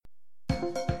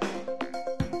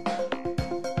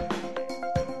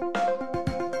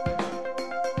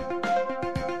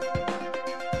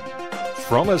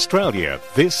From Australia,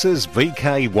 this is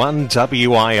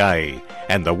VK1WIA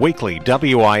and the weekly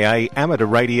WIA amateur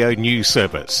radio news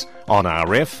service on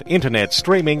RF, internet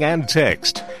streaming and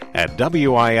text at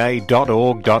wia.org.au.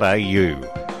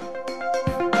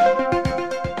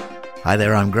 Hi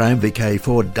there, I'm Graham,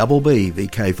 VK4BB,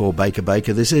 VK4 Baker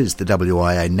Baker. This is the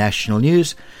WIA National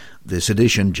News, this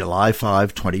edition July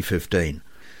 5, 2015.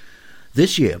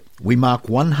 This year, we mark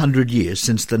 100 years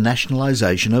since the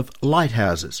nationalisation of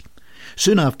lighthouses.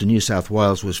 Soon after New South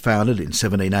Wales was founded in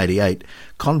 1788,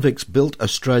 convicts built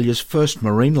Australia's first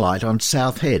marine light on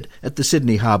South Head at the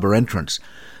Sydney Harbour entrance.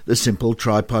 The simple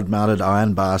tripod-mounted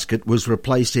iron basket was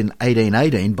replaced in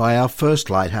 1818 by our first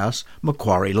lighthouse,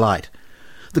 Macquarie Light.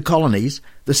 The colonies,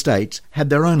 the states, had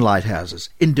their own lighthouses,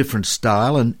 in different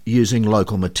style and using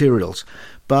local materials.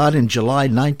 But in July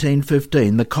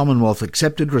 1915, the Commonwealth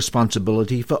accepted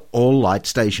responsibility for all light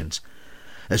stations.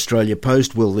 Australia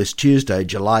Post will this Tuesday,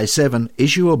 July 7,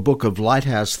 issue a book of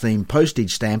lighthouse-themed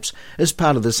postage stamps as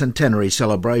part of the centenary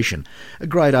celebration. A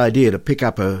great idea to pick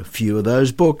up a few of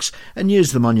those books and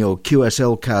use them on your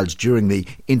QSL cards during the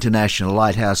International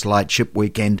Lighthouse Lightship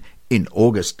Weekend in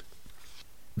August.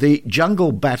 The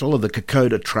jungle battle of the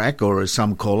Kokoda Track, or as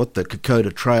some call it, the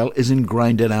Kokoda Trail, is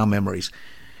ingrained in our memories.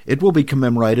 It will be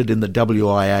commemorated in the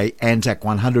WIA Anzac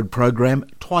 100 program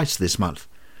twice this month.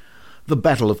 The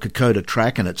Battle of Kokoda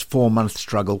Track and its 4-month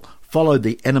struggle followed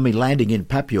the enemy landing in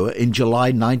Papua in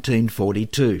July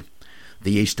 1942.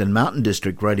 The Eastern Mountain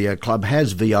District Radio Club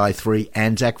has VI3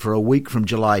 Anzac for a week from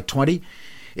July 20.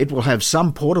 It will have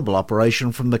some portable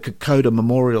operation from the Kokoda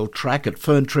Memorial Track at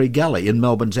Fern Tree Gully in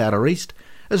Melbourne's Outer East,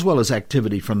 as well as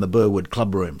activity from the Burwood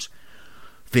Club Rooms.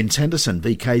 Vince Henderson,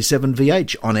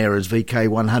 VK7VH, on air as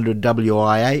VK100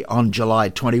 WIA on July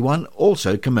 21,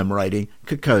 also commemorating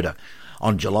Kokoda.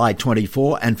 On July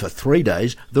 24 and for 3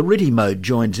 days, the Ritty Mode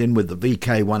joins in with the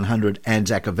VK100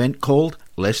 Anzac event called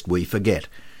Lest We Forget.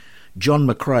 John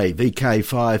McRae,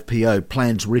 VK5PO,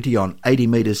 plans Ritty on 80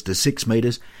 metres to 6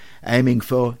 metres, aiming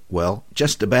for, well,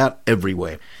 just about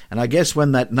everywhere. And I guess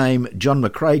when that name John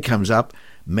McRae comes up,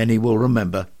 many will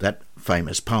remember that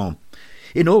famous poem.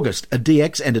 In August, a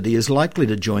DX entity is likely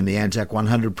to join the Anzac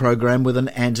 100 program with an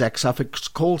Anzac suffix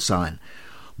call sign.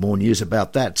 More news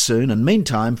about that soon, and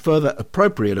meantime, further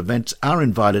appropriate events are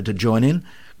invited to join in.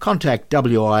 Contact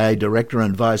WIA Director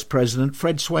and Vice President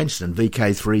Fred Swainston,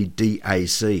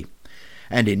 VK3DAC.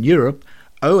 And in Europe,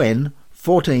 ON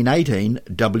 1418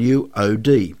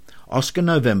 WOD, Oscar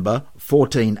November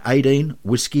 1418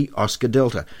 Whiskey Oscar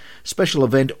Delta. Special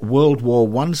event World War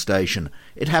I station.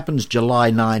 It happens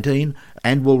July 19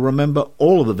 and will remember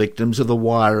all of the victims of the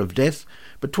Wire of Death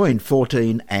between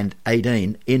 14 and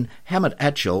 18 in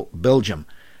Hammet-Atchel, Belgium.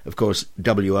 Of course,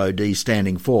 WOD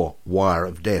standing for Wire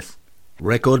of Death.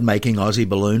 Record-making Aussie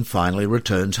balloon finally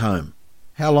returns home.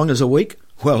 How long is a week?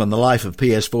 Well, in the life of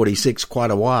PS46,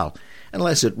 quite a while,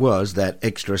 unless it was that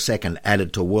extra second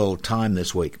added to world time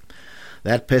this week.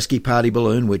 That pesky party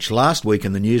balloon, which last week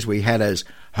in the news we had as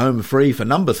home free for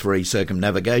number 3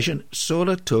 circumnavigation, sort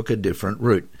of took a different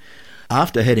route.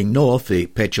 After heading north, the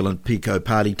petulant Pico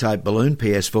Party-type balloon,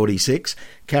 PS46,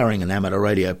 carrying an amateur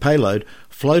radio payload,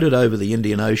 floated over the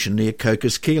Indian Ocean near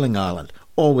Cocos Keeling Island,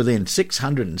 or within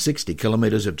 660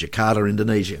 kilometres of Jakarta,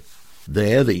 Indonesia.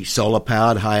 There, the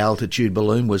solar-powered high-altitude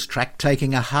balloon was tracked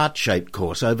taking a heart-shaped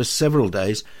course over several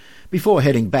days before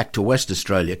heading back to West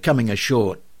Australia, coming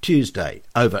ashore Tuesday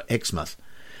over Exmouth.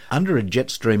 Under a jet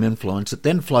stream influence, it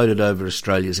then floated over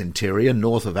Australia's interior,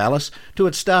 north of Alice, to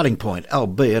its starting point,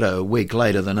 albeit a week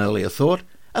later than earlier thought,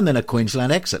 and then a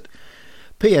Queensland exit.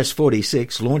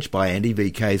 PS46, launched by Andy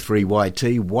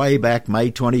VK3YT way back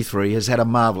May 23, has had a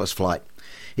marvellous flight.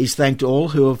 He's thanked all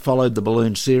who have followed the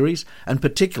balloon series, and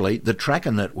particularly the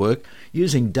tracker network,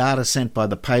 using data sent by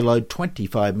the payload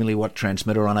 25 milliwatt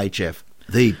transmitter on HF.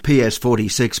 The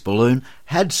PS46 balloon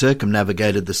had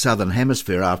circumnavigated the southern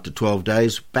hemisphere after 12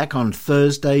 days back on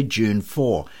Thursday, June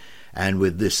 4, and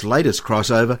with this latest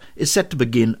crossover is set to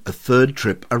begin a third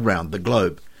trip around the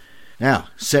globe. Now,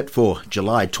 set for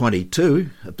July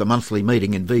 22 at the monthly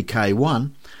meeting in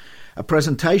VK1, a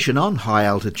presentation on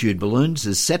high-altitude balloons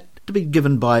is set to be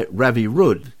given by Ravi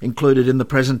Rud. Included in the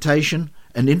presentation,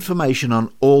 and information on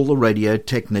all the radio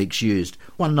techniques used,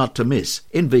 one not to miss,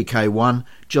 in VK1,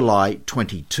 July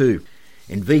 22.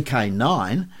 In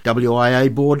VK9,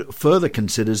 WIA Board further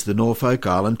considers the Norfolk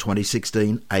Island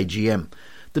 2016 AGM.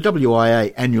 The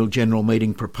WIA Annual General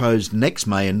Meeting proposed next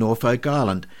May in Norfolk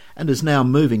Island and is now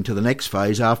moving to the next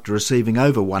phase after receiving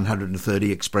over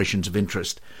 130 expressions of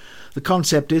interest. The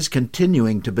concept is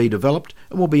continuing to be developed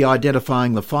and will be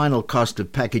identifying the final cost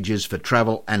of packages for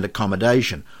travel and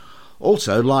accommodation.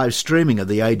 Also, live streaming of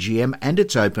the AGM and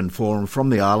its open forum from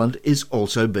the island is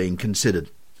also being considered.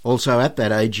 Also at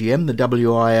that AGM, the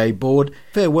WIA board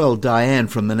farewelled Diane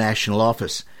from the National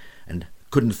Office, and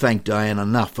couldn't thank Diane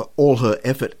enough for all her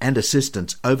effort and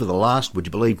assistance over the last, would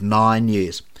you believe, 9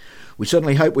 years. We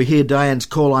certainly hope we hear Diane's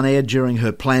call on air during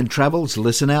her planned travels.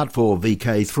 Listen out for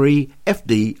VK3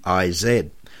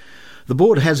 FDIZ. The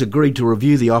board has agreed to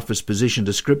review the office position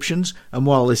descriptions, and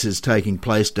while this is taking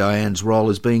place, Diane's role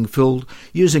is being filled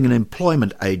using an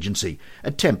employment agency,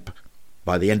 a temp.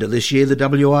 By the end of this year, the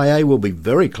WIA will be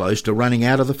very close to running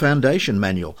out of the Foundation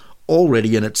Manual,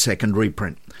 already in its second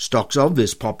reprint. Stocks of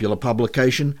this popular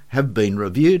publication have been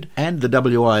reviewed, and the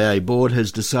WIA board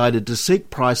has decided to seek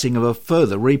pricing of a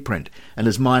further reprint, and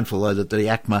is mindful, though, that the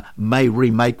ACMA may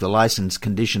remake the licence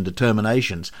condition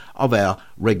determinations of our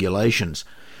regulations.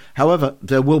 However,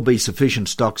 there will be sufficient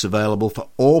stocks available for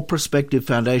all prospective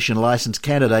Foundation licence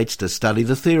candidates to study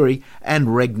the theory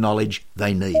and reg knowledge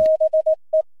they need.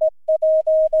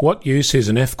 What use is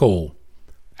an F-call?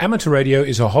 Amateur radio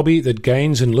is a hobby that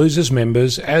gains and loses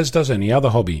members, as does any other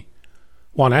hobby.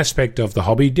 One aspect of the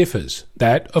hobby differs,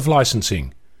 that of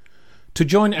licensing. To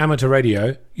join amateur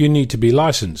radio, you need to be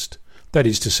licensed, that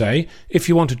is to say, if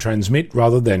you want to transmit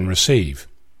rather than receive.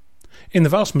 In the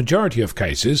vast majority of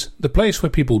cases, the place where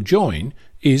people join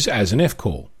is as an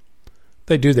F-call.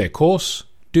 They do their course,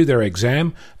 do their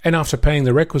exam, and after paying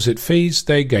the requisite fees,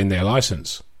 they gain their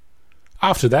licence.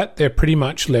 After that, they're pretty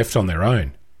much left on their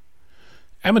own.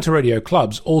 Amateur radio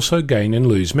clubs also gain and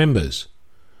lose members.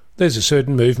 There's a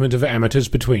certain movement of amateurs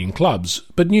between clubs,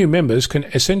 but new members can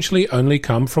essentially only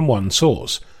come from one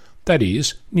source, that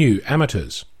is, new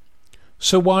amateurs.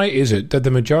 So why is it that the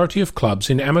majority of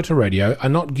clubs in amateur radio are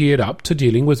not geared up to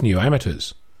dealing with new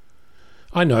amateurs?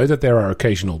 I know that there are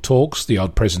occasional talks, the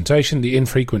odd presentation, the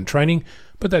infrequent training,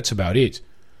 but that's about it.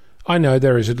 I know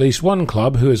there is at least one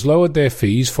club who has lowered their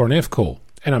fees for an F-call,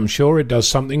 and I'm sure it does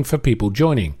something for people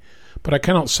joining, but I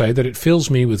cannot say that it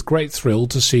fills me with great thrill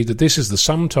to see that this is the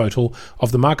sum total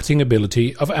of the marketing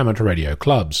ability of amateur radio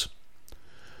clubs.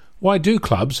 Why do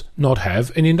clubs not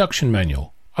have an induction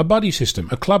manual, a buddy system,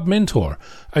 a club mentor,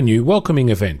 a new welcoming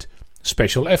event,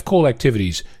 special F-call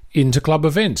activities, inter-club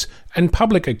events, and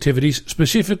public activities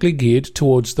specifically geared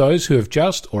towards those who have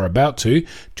just or about to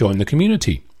join the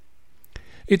community?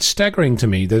 It's staggering to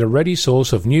me that a ready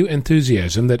source of new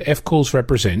enthusiasm that F-calls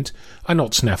represent are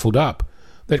not snaffled up,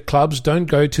 that clubs don't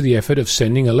go to the effort of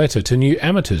sending a letter to new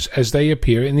amateurs as they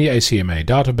appear in the ACMA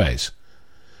database.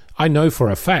 I know for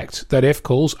a fact that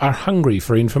F-calls are hungry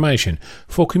for information,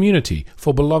 for community,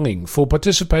 for belonging, for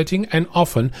participating, and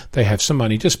often they have some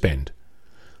money to spend.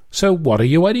 So what are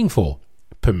you waiting for?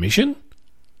 Permission?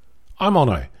 I'm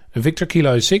Ono, Victor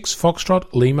Kilo 6,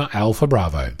 Foxtrot, Lima Alpha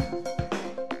Bravo.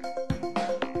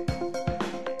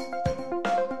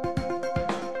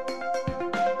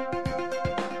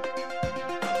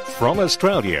 From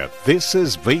Australia, this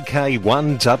is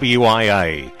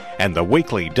VK1WIA and the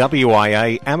weekly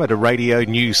WIA amateur radio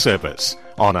news service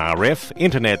on RF,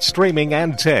 internet streaming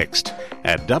and text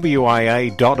at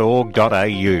wia.org.au.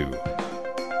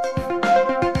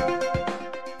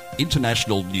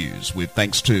 International news with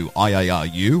thanks to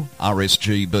IARU,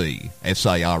 RSGB,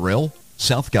 SARL,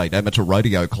 Southgate Amateur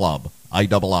Radio Club,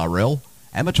 ARRL,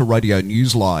 Amateur Radio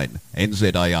Newsline,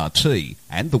 NZART,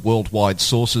 and the worldwide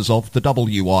sources of the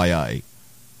WIA.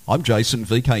 I'm Jason,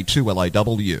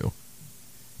 VK2LAW.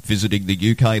 Visiting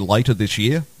the UK later this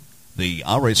year, the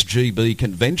RSGB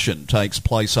convention takes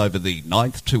place over the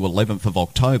 9th to 11th of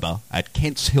October at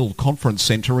Kents Hill Conference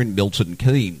Centre in Milton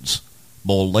Keynes.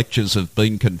 More lectures have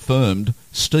been confirmed.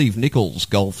 Steve Nichols,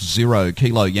 Golf 0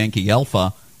 Kilo Yankee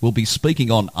Alpha, will be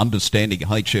speaking on understanding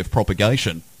HF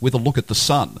propagation with a look at the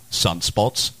sun,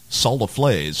 sunspots, solar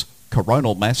flares,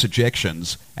 coronal mass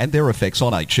ejections and their effects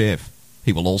on HF.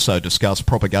 He will also discuss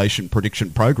propagation prediction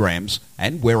programs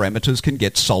and where amateurs can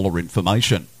get solar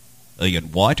information. Ian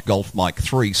White, Golf Mike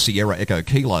 3 Sierra Echo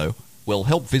Kilo, will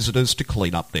help visitors to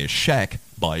clean up their shack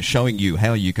by showing you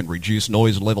how you can reduce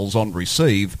noise levels on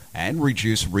receive and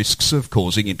reduce risks of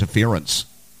causing interference.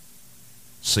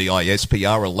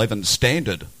 CISPR 11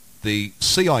 Standard. The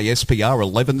CISPR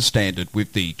 11 Standard,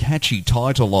 with the catchy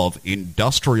title of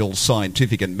Industrial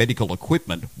Scientific and Medical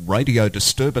Equipment Radio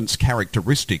Disturbance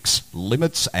Characteristics,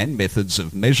 Limits and Methods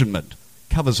of Measurement,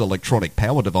 covers electronic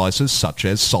power devices such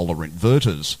as solar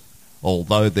inverters.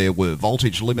 Although there were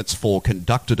voltage limits for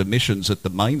conducted emissions at the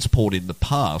mains port in the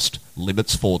past,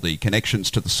 limits for the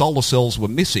connections to the solar cells were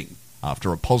missing,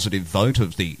 after a positive vote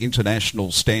of the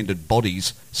international standard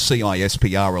body's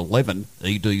CISPR 11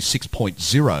 ED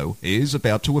 6.0 is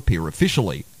about to appear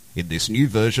officially. In this new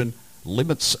version,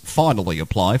 limits finally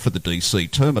apply for the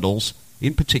DC terminals,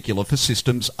 in particular for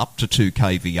systems up to 2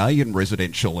 kVA in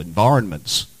residential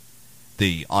environments.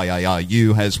 The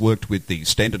IARU has worked with the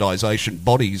standardisation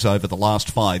bodies over the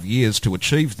last 5 years to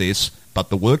achieve this, but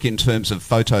the work in terms of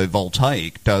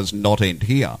photovoltaic does not end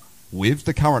here. With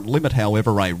the current limit,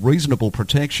 however, a reasonable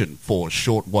protection for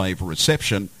shortwave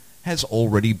reception has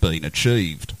already been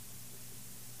achieved.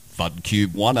 FunCube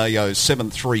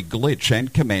 1A073 glitch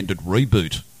and commanded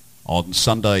reboot. On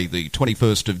Sunday, the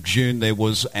 21st of June, there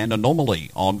was an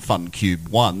anomaly on FunCube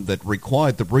 1 that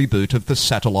required the reboot of the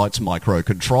satellite's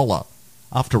microcontroller.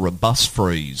 After a bus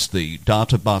freeze, the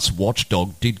data bus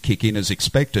watchdog did kick in as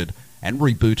expected and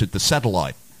rebooted the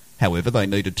satellite. However, they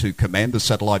needed to command the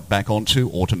satellite back onto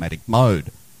automatic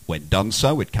mode. When done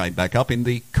so, it came back up in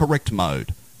the correct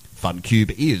mode.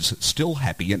 FunCube is still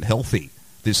happy and healthy.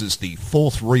 This is the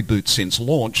 4th reboot since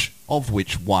launch, of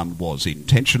which one was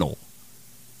intentional.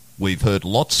 We've heard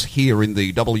lots here in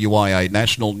the WIA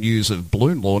national news of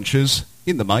balloon launches,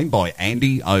 in the main by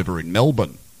Andy over in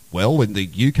Melbourne. Well, in the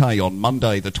UK on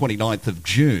Monday the 29th of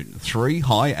June, 3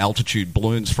 high-altitude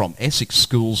balloons from Essex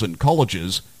schools and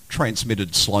colleges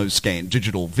transmitted slow-scan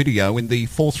digital video in the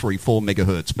 434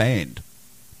 MHz band.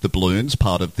 The balloons,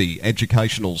 part of the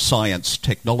Educational Science,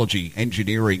 Technology,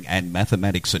 Engineering and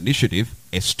Mathematics Initiative,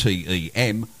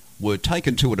 STEM, were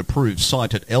taken to an approved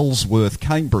site at Ellsworth,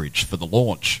 Cambridge for the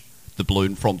launch. The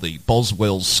balloon from the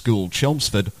Boswells School,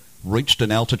 Chelmsford, reached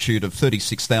an altitude of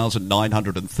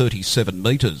 36,937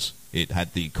 metres. It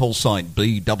had the call sign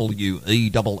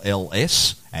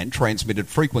BWELLS and transmitted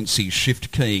frequency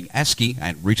shift keying ASCII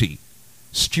and RTTY.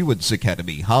 Stewards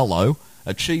Academy, Harlow,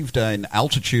 achieved an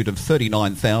altitude of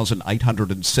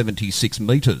 39,876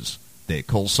 metres. Their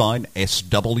call sign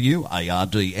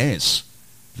SWARDS.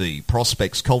 The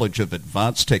Prospects College of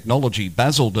Advanced Technology,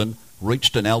 Basildon,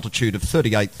 reached an altitude of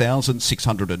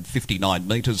 38,659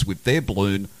 metres with their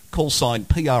balloon, call sign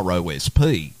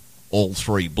PROSP. All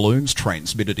 3 balloons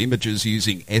transmitted images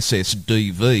using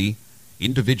SSDV.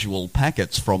 Individual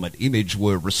packets from an image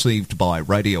were received by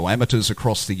radio amateurs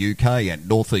across the UK and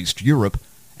Northeast Europe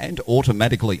and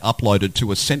automatically uploaded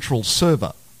to a central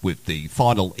server, with the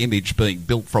final image being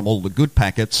built from all the good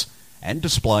packets and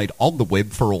displayed on the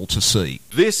web for all to see.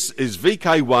 This is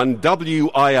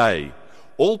VK1WIA.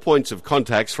 All points of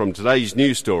contacts from today's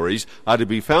news stories are to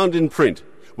be found in print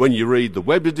when you read the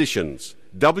web editions.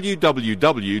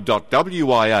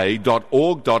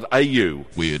 www.wia.org.au.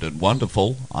 Weird and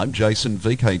wonderful, I'm Jason,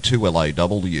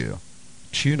 VK2LAW.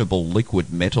 Tunable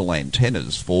liquid metal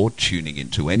antennas for tuning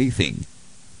into anything.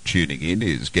 Tuning in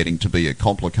is getting to be a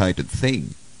complicated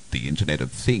thing. The Internet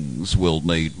of Things will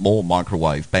need more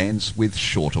microwave bands with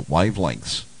shorter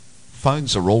wavelengths.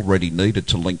 Phones are already needed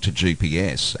to link to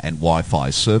GPS and Wi-Fi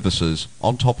services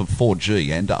on top of 4G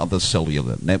and other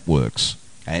cellular networks.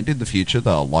 And in the future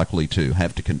they are likely to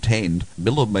have to contend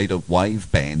millimetre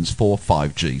wave bands for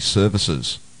 5G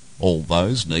services. All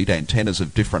those need antennas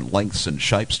of different lengths and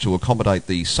shapes to accommodate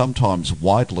the sometimes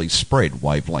widely spread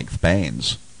wavelength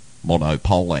bands.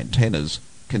 Monopole antennas,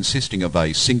 consisting of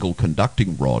a single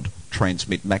conducting rod,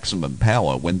 transmit maximum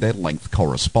power when their length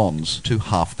corresponds to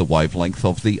half the wavelength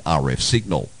of the RF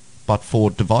signal. But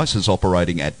for devices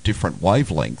operating at different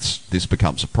wavelengths, this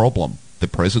becomes a problem. The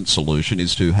present solution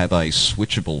is to have a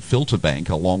switchable filter bank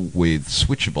along with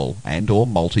switchable and/or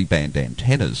multi-band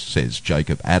antennas, says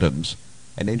Jacob Adams,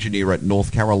 an engineer at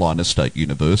North Carolina State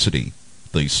University.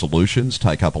 These solutions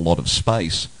take up a lot of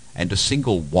space, and a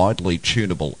single widely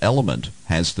tunable element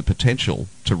has the potential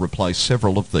to replace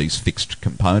several of these fixed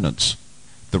components.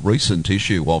 The recent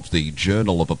issue of the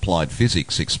Journal of Applied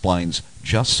Physics explains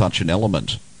just such an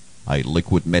element, a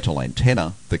liquid metal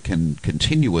antenna that can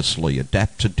continuously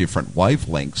adapt to different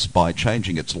wavelengths by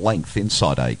changing its length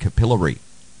inside a capillary.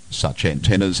 Such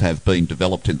antennas have been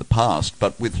developed in the past,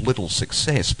 but with little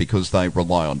success because they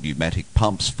rely on pneumatic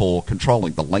pumps for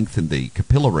controlling the length in the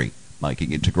capillary,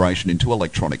 making integration into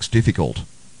electronics difficult.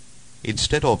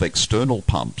 Instead of external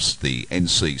pumps, the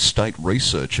NC State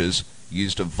researchers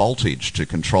used a voltage to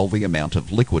control the amount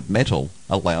of liquid metal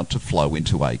allowed to flow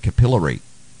into a capillary.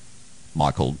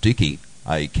 Michael Dickey,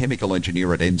 a chemical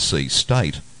engineer at NC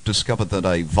State, discovered that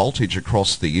a voltage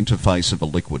across the interface of a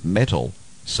liquid metal,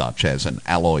 such as an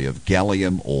alloy of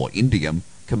gallium or indium,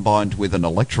 combined with an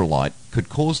electrolyte, could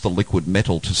cause the liquid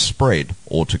metal to spread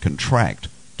or to contract,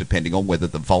 depending on whether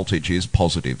the voltage is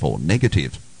positive or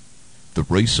negative. The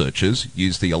researchers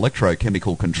used the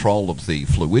electrochemical control of the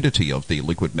fluidity of the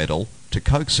liquid metal to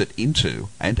coax it into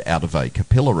and out of a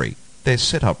capillary. Their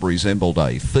setup resembled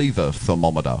a fever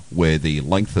thermometer, where the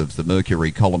length of the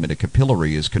mercury column in a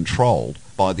capillary is controlled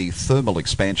by the thermal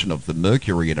expansion of the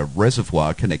mercury in a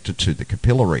reservoir connected to the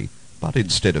capillary. But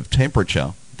instead of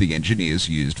temperature, the engineers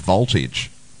used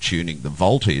voltage. Tuning the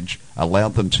voltage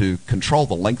allowed them to control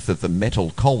the length of the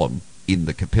metal column in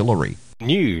the capillary.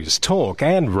 News, talk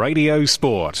and radio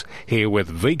sport. Here with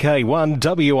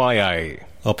VK1WIA.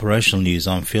 Operational news,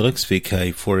 I'm Felix,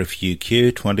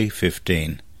 VK4FUQ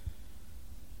 2015.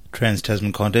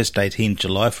 Trans-Tasman Contest 18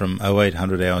 July from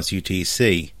 0800 hours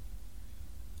UTC.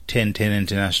 1010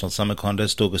 International Summer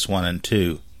Contest August 1 and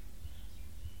 2.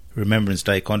 Remembrance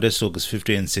Day Contest August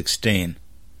 15 and 16.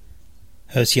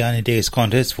 Oceania DX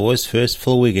Contest Voice first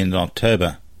full weekend in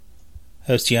October.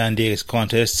 Oceania DX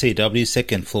Contest CW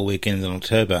second full weekend in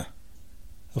October.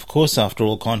 Of course, after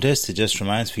all contests, it just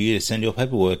remains for you to send your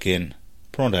paperwork in.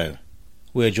 Pronto.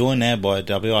 We are joined now by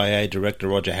WIA Director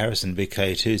Roger Harrison,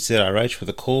 VK2ZRH, with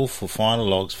a call for final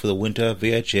logs for the winter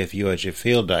VHF-UHF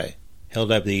Field Day,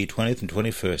 held over the 20th and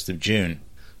 21st of June.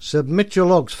 Submit your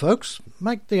logs, folks.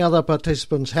 Make the other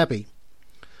participants happy.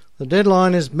 The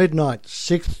deadline is midnight,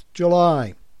 6th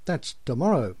July. That's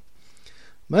tomorrow.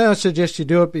 May I suggest you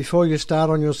do it before you start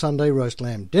on your Sunday roast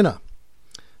lamb dinner.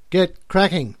 Get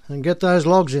cracking and get those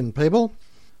logs in, people.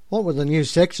 What with the new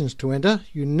sections to enter,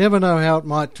 you never know how it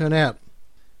might turn out.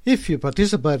 If you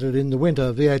participated in the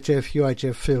winter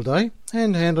VHF-UHF Field Day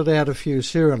and handed out a few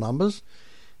serial numbers,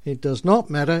 it does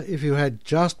not matter if you had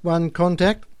just one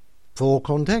contact, 4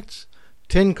 contacts,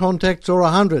 10 contacts or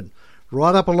 100.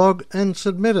 Write up a log and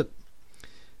submit it.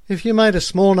 If you made a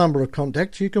small number of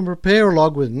contacts, you can prepare a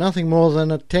log with nothing more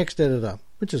than a text editor,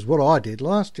 which is what I did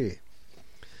last year.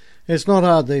 It's not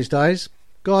hard these days.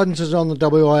 Guidance is on the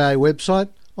WIA website,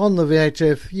 on the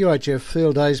VHF-UHF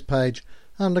Field Days page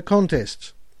under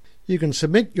Contests. You can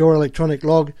submit your electronic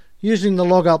log using the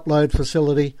log upload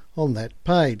facility on that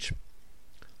page.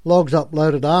 Logs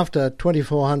uploaded after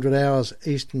 2400 hours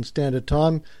Eastern Standard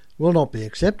Time will not be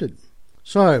accepted.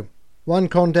 So, 1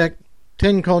 contact,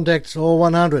 10 contacts or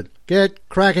 100. Get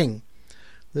cracking.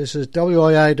 This is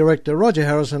WIA Director Roger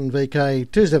Harrison,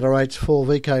 VK2ZRH for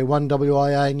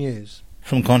VK1WIA News.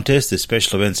 From Contest, the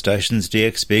special event stations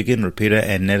DX Beacon, Repeater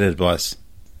and Net Advice.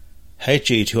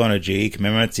 HE200G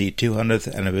commemorates the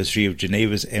 200th anniversary of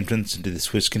Geneva's entrance into the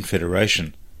Swiss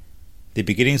Confederation. The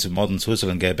beginnings of modern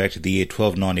Switzerland go back to the year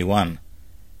 1291,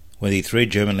 when the 3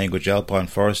 German-language alpine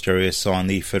forest areas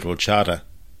signed the Federal Charter.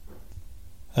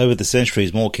 Over the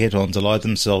centuries, more cantons allied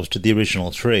themselves to the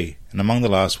original 3, and among the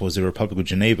last was the Republic of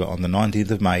Geneva on the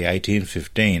 19th of May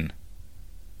 1815.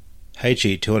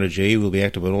 HE200G will be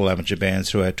active on all amateur bands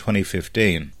throughout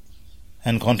 2015,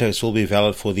 and contacts will be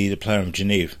valid for the Diploma of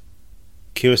Geneva.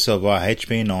 QSL via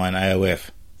HB9 AOF.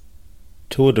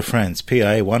 Tour de France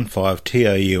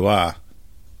PA15TOUR.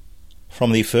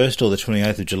 From the 1st or the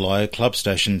 28th of July, club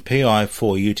station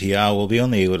PI4UTR will be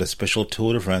on the air with a special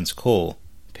Tour de France call,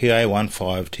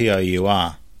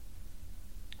 PA15TOUR.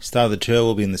 Start of the tour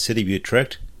will be in the city of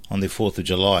Utrecht on the 4th of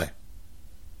July.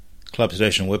 Club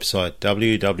station website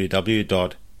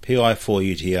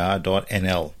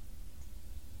www.pi4utr.nl.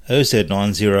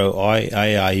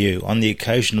 OZ90IARU. On the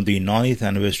occasion of the 90th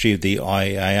anniversary of the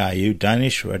IARU,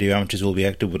 Danish radio amateurs will be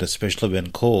active with a special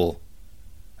event call,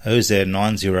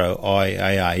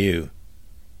 OZ90IARU,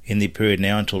 in the period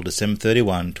now until December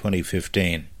 31,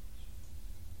 2015.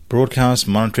 Broadcast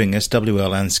monitoring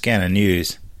SWL and scanner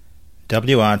news.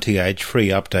 WRTH free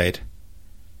update.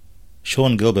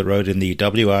 Sean Gilbert wrote in the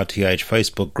WRTH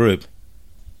Facebook group,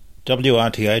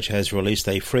 WRTH has released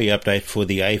a free update for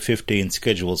the A15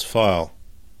 schedules file.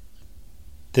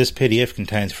 This PDF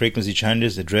contains frequency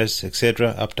changes, address,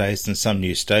 etc., updates and some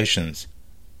new stations.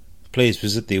 Please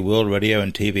visit the World Radio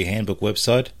and TV Handbook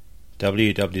website,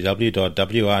 www.wrth.com,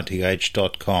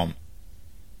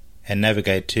 and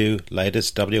navigate to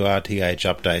latest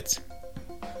WRTH updates.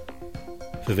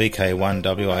 For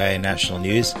VK1WIA National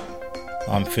News,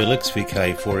 I'm Felix,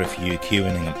 VK4FUQ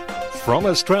Inningham. From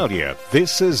Australia,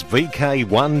 this is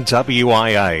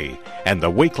VK1WIA and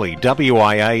the weekly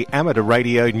WIA amateur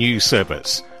radio news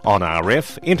service on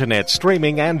RF, internet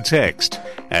streaming and text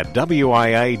at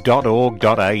wia.org.au.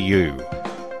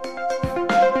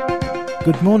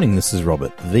 Good morning, this is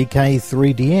Robert,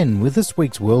 VK3DN, with this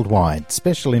week's Worldwide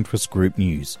Special Interest Group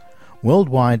news.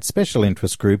 Worldwide Special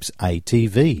Interest Group's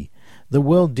ATV, the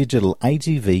World Digital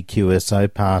ATV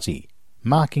QSO Party.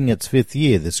 Marking its 5th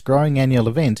year, this growing annual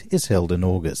event is held in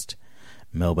August.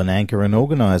 Melbourne anchor and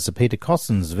organiser Peter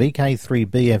Cossins,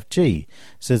 VK3BFG,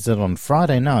 says that on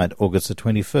Friday night, August the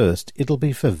 21st, it'll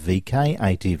be for VK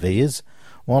ATVers,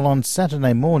 while on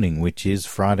Saturday morning, which is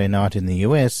Friday night in the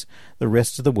US, the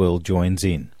rest of the world joins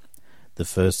in. The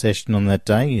first session on that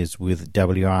day is with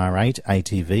WR8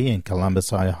 ATV in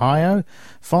Columbus, Ohio,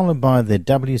 followed by the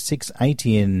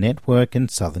W6ATN network in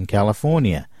Southern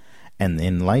California, and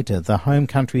then later the home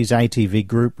country's ATV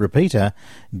group repeater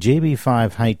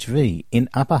GB5HV in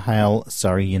Upper Hale,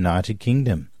 Surrey, United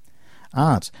Kingdom.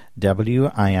 Art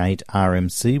WA8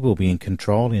 RMC will be in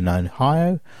control in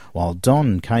Ohio, while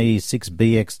Don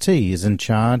KE6BXT is in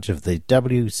charge of the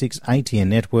W6ATN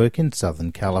network in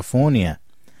Southern California.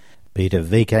 Peter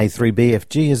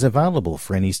VK3BFG is available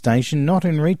for any station not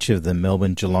in reach of the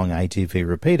Melbourne Geelong ATV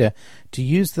repeater to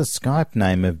use the Skype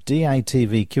name of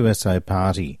DATV QSO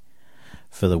Party.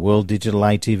 For the World Digital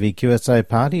ATV QSO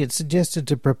Party, it's suggested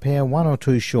to prepare 1 or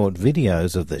 2 short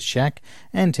videos of the shack,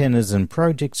 antennas and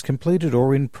projects completed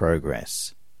or in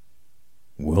progress.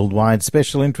 Worldwide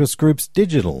Special Interest Groups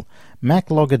Digital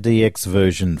MacLogger DX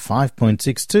version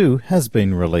 5.62 has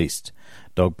been released.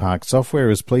 Dog Park Software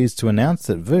is pleased to announce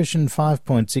that version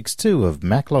 5.62 of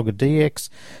MacLogger DX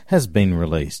has been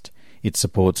released. It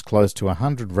supports close to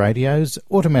 100 radios,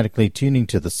 automatically tuning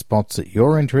to the spots that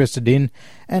you're interested in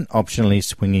and optionally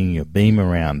swinging your beam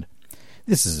around.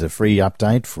 This is a free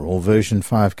update for all version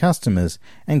 5 customers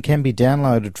and can be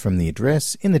downloaded from the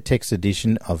address in the text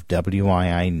edition of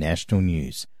WIA National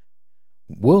News.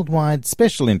 Worldwide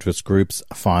Special Interest Group's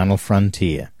Final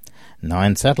Frontier.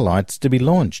 9 satellites to be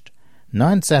launched.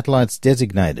 9 satellites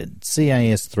designated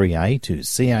CAS-3A to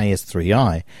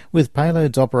CAS-3I with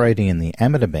payloads operating in the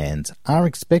amateur bands are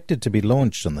expected to be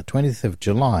launched on the 20th of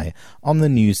July on the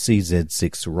new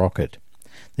CZ-6 rocket.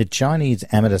 The Chinese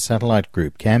amateur satellite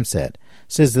group CAMSAT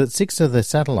says that 6 of the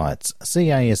satellites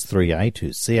CAS-3A to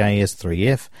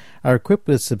CAS-3F are equipped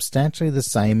with substantially the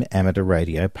same amateur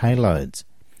radio payloads.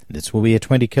 This will be a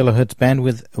 20 kHz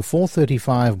bandwidth, a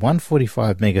 435,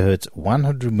 145 MHz,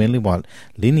 100 mW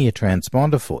linear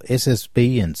transponder for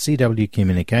SSB and CW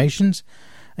communications,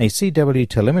 a CW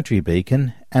telemetry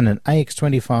beacon, and an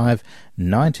AX25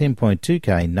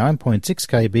 19.2K,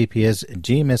 9.6K BPS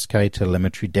GMSK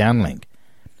telemetry downlink.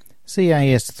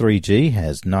 CAS-3G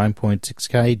has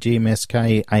 9.6K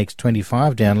GMSK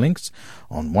AX25 downlinks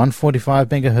on 145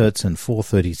 MHz and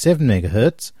 437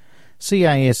 MHz.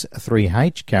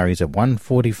 CAS-3H carries a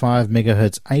 145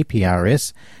 MHz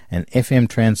APRS and FM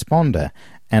transponder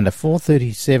and a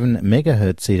 437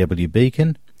 MHz CW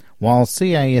beacon, while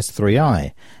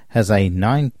CAS-3I has a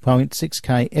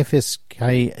 9.6K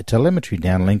FSK telemetry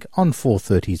downlink on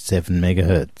 437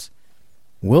 MHz.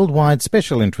 Worldwide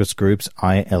Special Interest Groups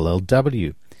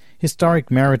ILLW.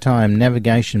 Historic Maritime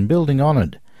Navigation Building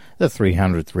honoured. The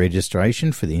 300th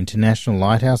registration for the International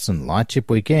Lighthouse and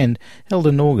Lightship Weekend held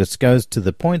in August goes to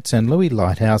the Point San Luis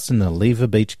Lighthouse in Oliva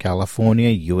Beach, California,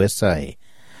 USA.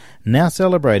 Now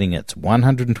celebrating its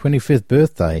 125th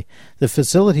birthday, the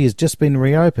facility has just been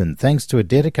reopened thanks to a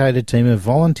dedicated team of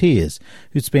volunteers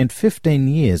who spent 15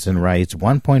 years and raised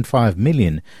 $1.5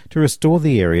 million to restore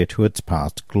the area to its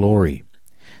past glory.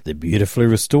 The beautifully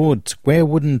restored square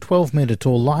wooden 12-metre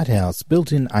tall lighthouse,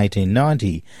 built in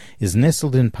 1890, is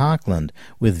nestled in parkland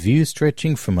with views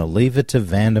stretching from Oliva to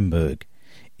Vandenberg.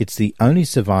 It's the only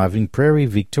surviving Prairie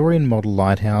Victorian model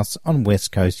lighthouse on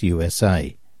West Coast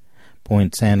USA.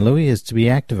 Point San Luis is to be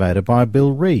activated by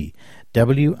Bill Ree,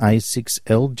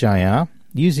 WA6LJR,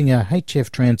 using a HF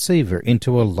transceiver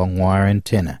into a long wire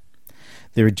antenna.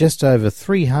 There are just over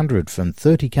 300 from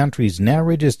 30 countries now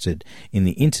registered in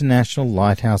the International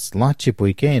Lighthouse Lightship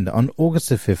Weekend on August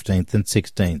the 15th and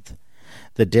 16th.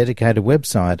 The dedicated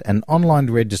website and online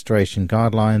registration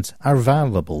guidelines are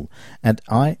available at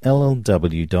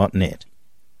illw.net.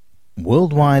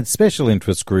 Worldwide Special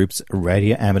Interest Groups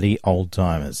Radio Amity Old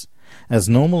Timers. As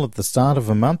normal at the start of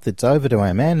a month, it's over to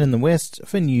our man in the West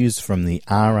for news from the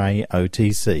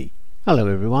RAOTC. Hello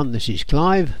everyone, this is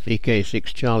Clive, VK6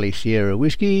 Charlie Sierra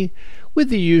Whiskey, with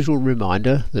the usual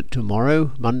reminder that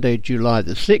tomorrow, Monday, July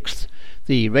the 6th,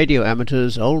 the Radio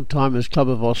Amateurs Old Timers Club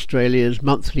of Australia's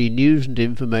monthly news and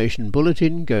information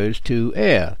bulletin goes to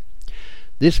air.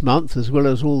 This month, as well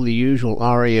as all the usual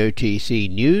RAOTC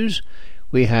news,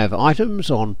 we have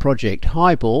items on Project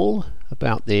Highball,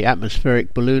 about the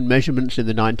atmospheric balloon measurements in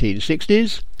the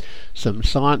 1960s, some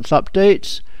science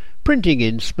updates, printing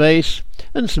in space,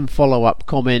 and some follow-up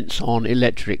comments on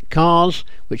electric cars,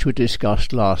 which were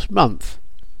discussed last month.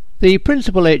 The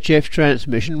principal HF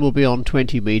transmission will be on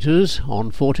 20 metres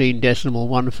on 14.150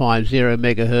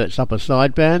 MHz upper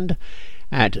sideband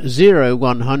at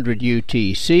 0100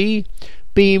 UTC,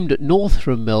 beamed north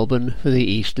from Melbourne for the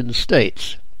eastern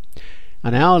states.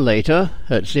 An hour later,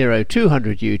 at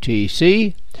 0200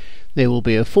 UTC, There will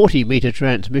be a 40-metre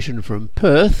transmission from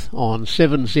Perth on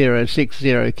 7060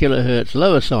 kHz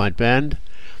lower sideband,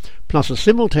 plus a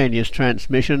simultaneous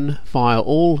transmission via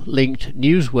all linked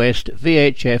News West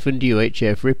VHF and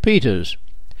UHF repeaters.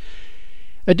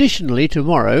 Additionally,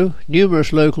 tomorrow,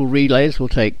 numerous local relays will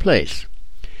take place.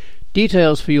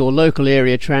 Details for your local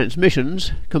area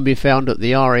transmissions can be found at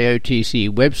the RAOTC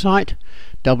website,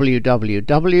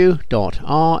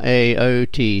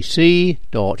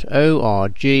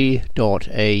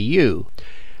 www.raotc.org.au.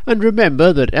 And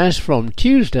remember that as from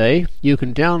Tuesday, you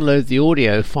can download the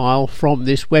audio file from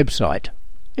this website.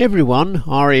 Everyone,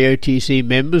 RAOTC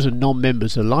members and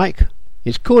non-members alike,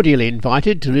 is cordially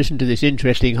invited to listen to this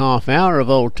interesting half hour of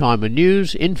old-timer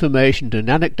news, information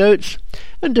and anecdotes,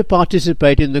 and to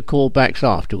participate in the callbacks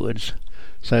afterwards.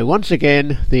 So once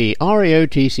again, the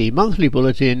RAOTC monthly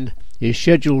bulletin is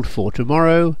scheduled for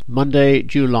tomorrow, Monday,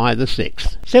 July the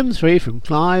 6th. 7-3 from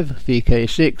Clive,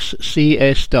 VK6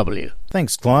 CSW.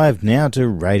 Thanks, Clive. Now to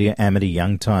Radio Amateur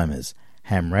Young Timers.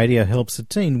 Ham Radio helps a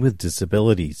teen with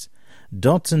disabilities.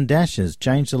 Dots and dashes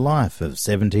changed the life of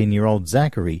 17-year-old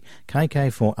Zachary,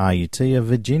 KK4RUT of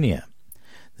Virginia.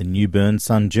 The New Bern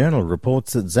Sun-Journal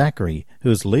reports that Zachary,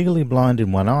 who is legally blind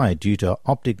in one eye due to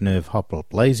optic nerve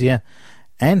hypoplasia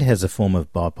and has a form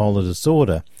of bipolar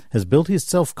disorder, has built his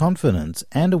self-confidence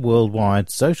and a worldwide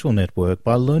social network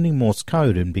by learning Morse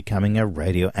code and becoming a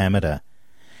radio amateur.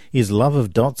 His love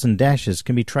of dots and dashes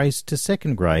can be traced to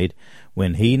 2nd grade,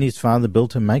 when he and his father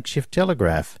built a makeshift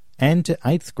telegraph, and to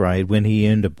 8th grade when he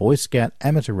earned a Boy Scout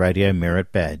Amateur Radio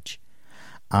Merit Badge.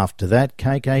 After that,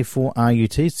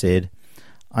 KK4RUT said,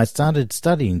 "I started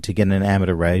studying to get an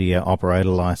amateur radio operator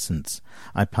license.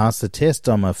 I passed the test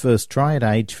on my first try at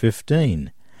age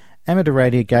 15. Amateur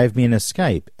radio gave me an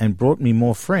escape and brought me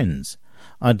more friends.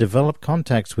 I developed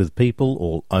contacts with people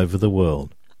all over the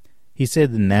world." He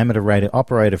said that an amateur radio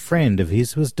operator friend of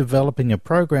his was developing a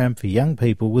program for young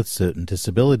people with certain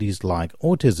disabilities like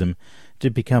autism to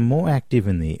become more active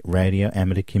in the radio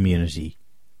amateur community.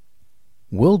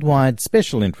 Worldwide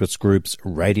Special Interest Groups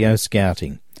Radio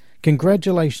Scouting.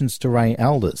 Congratulations to Ray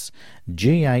Aldous,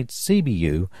 G8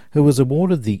 CBU, who was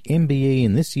awarded the MBE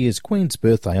in this year's Queen's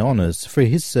Birthday Honours for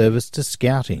his service to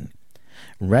Scouting.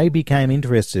 Ray became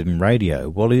interested in radio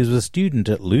while he was a student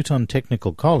at Luton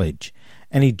Technical College,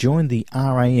 and he joined the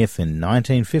RAF in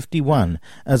 1951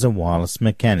 as a wireless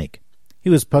mechanic. He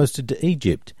was posted to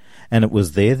Egypt, and it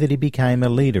was there that he became a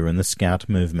leader in the Scout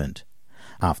movement.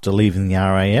 After leaving the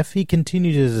RAF, he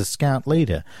continued as a Scout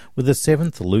leader with the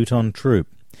 7th Luton Troop.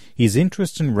 His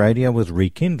interest in radio was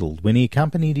rekindled when he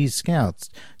accompanied his Scouts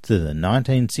to the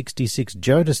 1966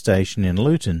 Jota station in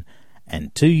Luton,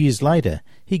 and 2 years later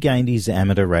he gained his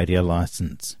amateur radio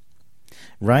licence.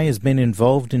 Ray has been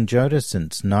involved in Jota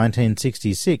since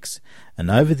 1966,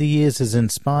 and over the years has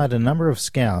inspired a number of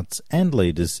Scouts and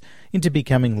leaders into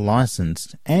becoming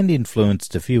licensed and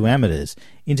influenced a few amateurs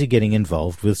into getting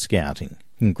involved with Scouting.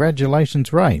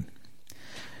 Congratulations, Ray.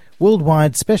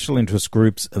 Worldwide Special Interest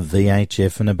Groups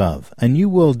VHF and above, a new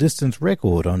world distance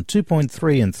record on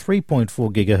 2.3 and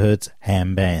 3.4 GHz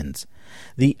ham bands.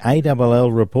 The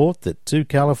ALL report that 2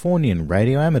 Californian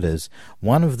radio amateurs,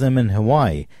 one of them in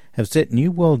Hawaii, have set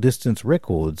new world distance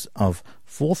records of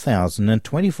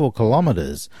 4,024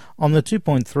 kilometres on the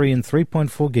 2.3 and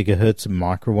 3.4 GHz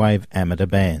microwave amateur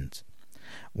bands.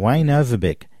 Wayne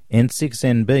Overbeck,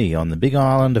 N6NB on the Big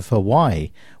Island of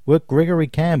Hawaii, worked Gregory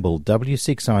Campbell,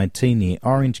 W6IT near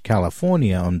Orange,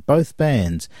 California on both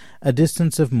bands, a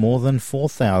distance of more than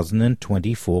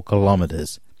 4,024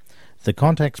 kilometres. The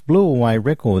contacts blew away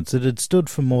records that had stood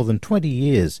for more than 20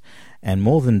 years and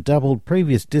more than doubled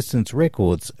previous distance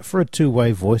records for a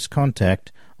two-way voice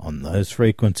contact on those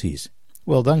frequencies.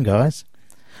 Well done, guys.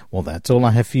 Well, that's all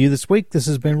I have for you this week. This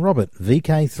has been Robert,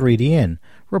 VK3DN,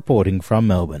 reporting from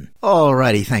Melbourne.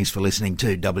 Alrighty, thanks for listening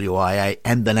to WIA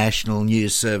and the National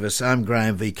News Service. I'm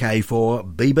Graham,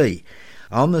 VK4BB.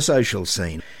 On the social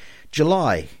scene,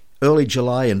 early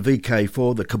July in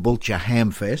VK4, the Caboolture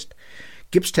Hamfest.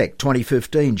 Gipstech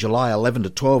 2015, July 11 to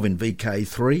 12 in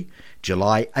VK3.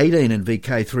 July 18 in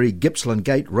VK3, Gippsland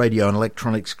Gate Radio and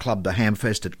Electronics Club, the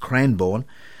Hamfest at Cranbourne.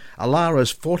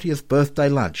 Alara's 40th birthday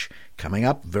lunch, coming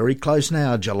up very close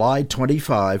now, July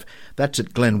 25. That's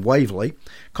at Glen Waverley.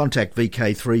 Contact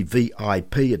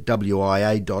VK3VIP at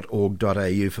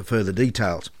wia.org.au for further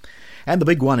details. And the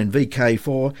big one in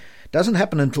VK4 doesn't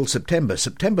happen until September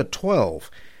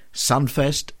 12,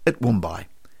 Sunfest at Woombye.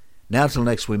 Now till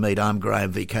next we meet, I'm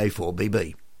Graham,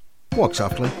 VK4BB. Walk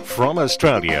softly. From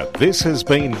Australia, this has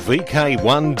been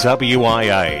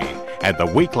VK1WIA and the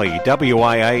weekly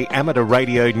WIA Amateur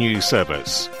Radio News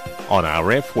Service. On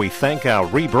RF, we thank our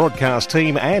rebroadcast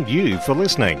team and you for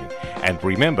listening. And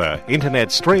remember,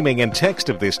 internet streaming and text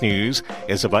of this news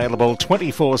is available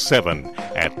 24/7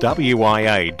 at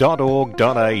wia.org.au.